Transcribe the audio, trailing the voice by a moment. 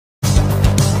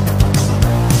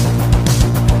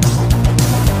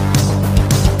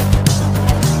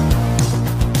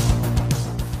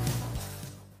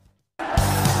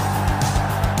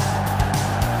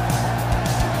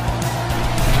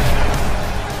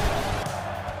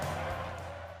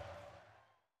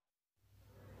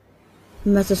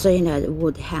Manchester United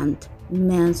would hand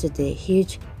Man City a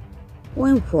huge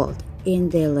windfall in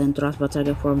their land transfer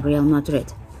target from Real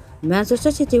Madrid. Manchester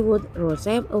City would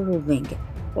receive a whopping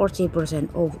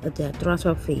 40% of the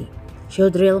transfer fee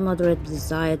should Real Madrid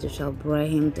decide to sell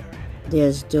Brahim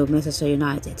Diaz to Manchester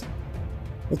United.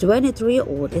 The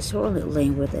 23-year-old is currently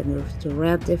linked with a move to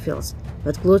Red Devils,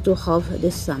 but close to half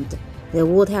the sum they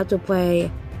would have to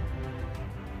pay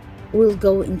will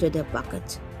go into the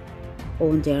bucket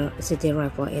on their city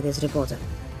rival, it is reported.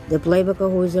 The playmaker,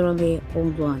 who is currently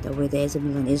on loan with AC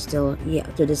Milan, is still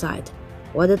yet to decide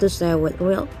whether to stay with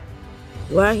Real,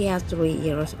 where he has 3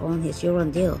 years on his Euro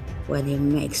deal when he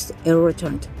makes a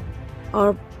return,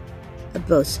 or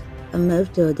both a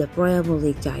move to the Premier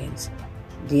League giants.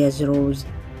 Diaz rose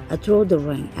through the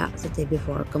ring at City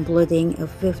before completing a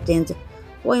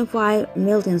 £15.5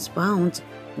 million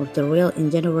with the Real in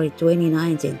January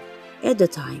 2019. At the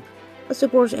time, a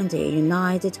support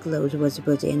anti-United clause was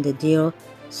put in the deal,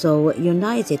 so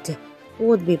United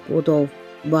would be put off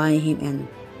buying him and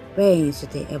paying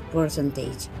City a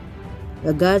percentage.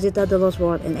 The Gazzetta dello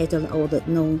Sport and Italy, outlet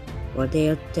known for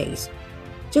their taste,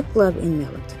 two clubs in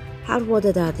Milan, have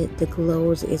reported that the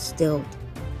clause is still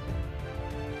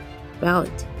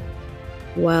valid,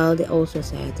 while they also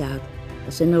said that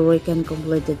Arsenal can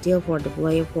complete the deal for the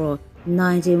player for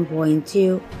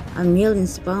 £19.2 million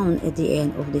at the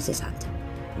end of the season,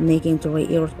 making 3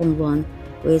 years on loan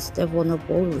with Stefano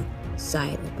Poli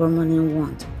side a permanent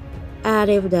one.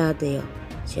 And if that deal,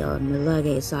 Chelsea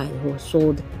Milagay side who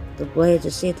sold the player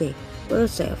to City will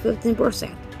save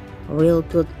 15%. Real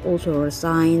could also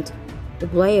resign the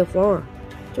player for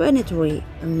 £23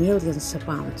 million.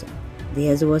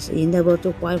 Diaz was unable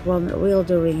to fight from Real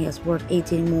during his first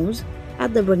 18 months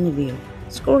at the Bernabeu,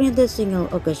 scoring the single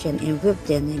occasion in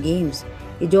 15 games.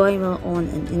 He joined on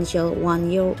an initial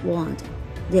 1-year loan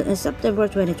deal in September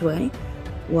 2020,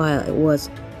 while it was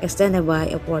extended by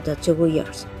a further 2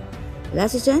 years.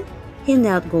 Last season, he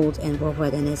nailed goals and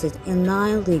provided an assist in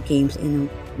 9 league games and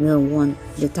Milan won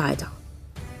the title.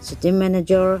 City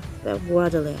manager Pep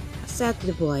Guardiola said to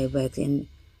the player back in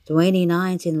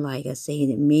 2019, like I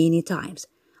said many times,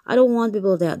 I don't want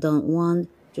people that don't want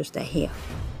to stay here.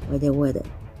 With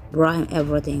Brahim,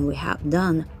 everything we have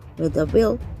done with the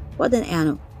Bill, what an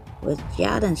end with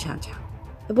Jadon Sancho.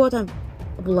 Important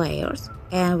players,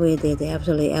 and we did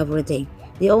absolutely everything.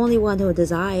 The only one who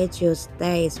decided to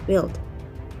stay is Bill.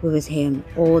 We wish him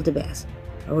all the best.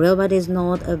 Real Madrid is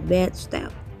not a bad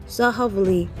step, so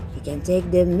hopefully he can take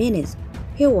the minutes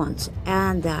he wants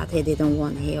and that he didn't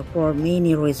want here for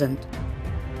many reasons.